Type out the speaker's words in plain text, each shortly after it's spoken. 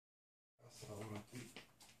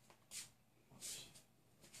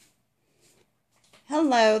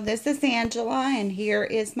Hello, this is Angela, and here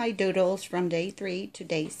is my doodles from day 3 to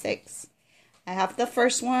day 6. I have the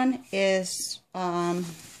first one is,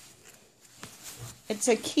 it's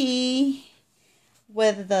a key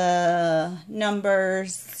with the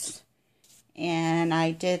numbers, and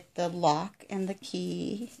I did the lock and the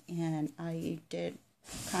key, and I did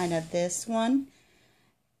kind of this one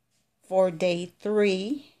for day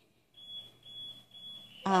 3.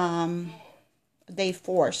 Day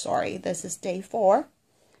 4, sorry, this is day 4.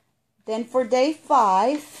 Then for day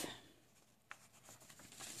 5,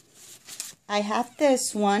 I have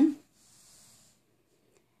this one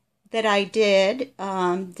that I did.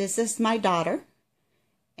 This is my daughter,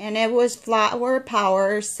 and it was flower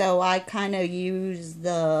power, so I kind of used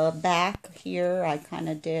the back here. I kind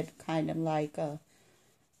of did kind of like a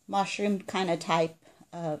mushroom kind of type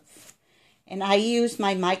of, and I used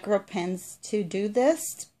my micro pens to do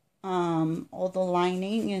this. All the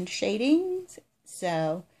lining and shadings.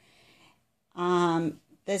 So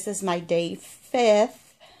this is my day 5,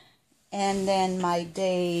 and then my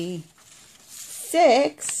day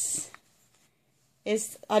 6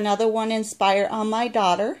 is another one inspired on my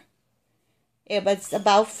daughter. It was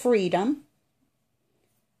about freedom,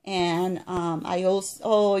 and I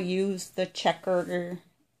also used the checker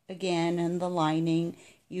again and the lining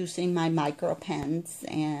using my micro pens,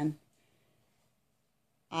 and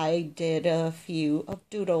I did a few of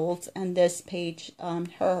doodles, and this page on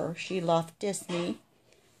her, she loved Disney,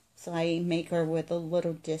 so I make her with a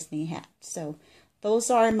little Disney hat. So those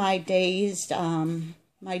are my days,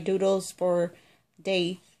 my doodles for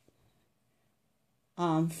day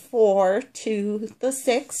 4 to the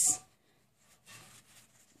 6th.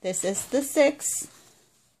 This is the 6th,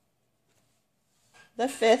 the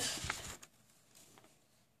 5th,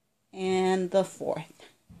 and the 4th.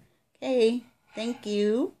 Okay. Thank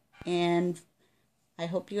you, and I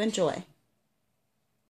hope you enjoy.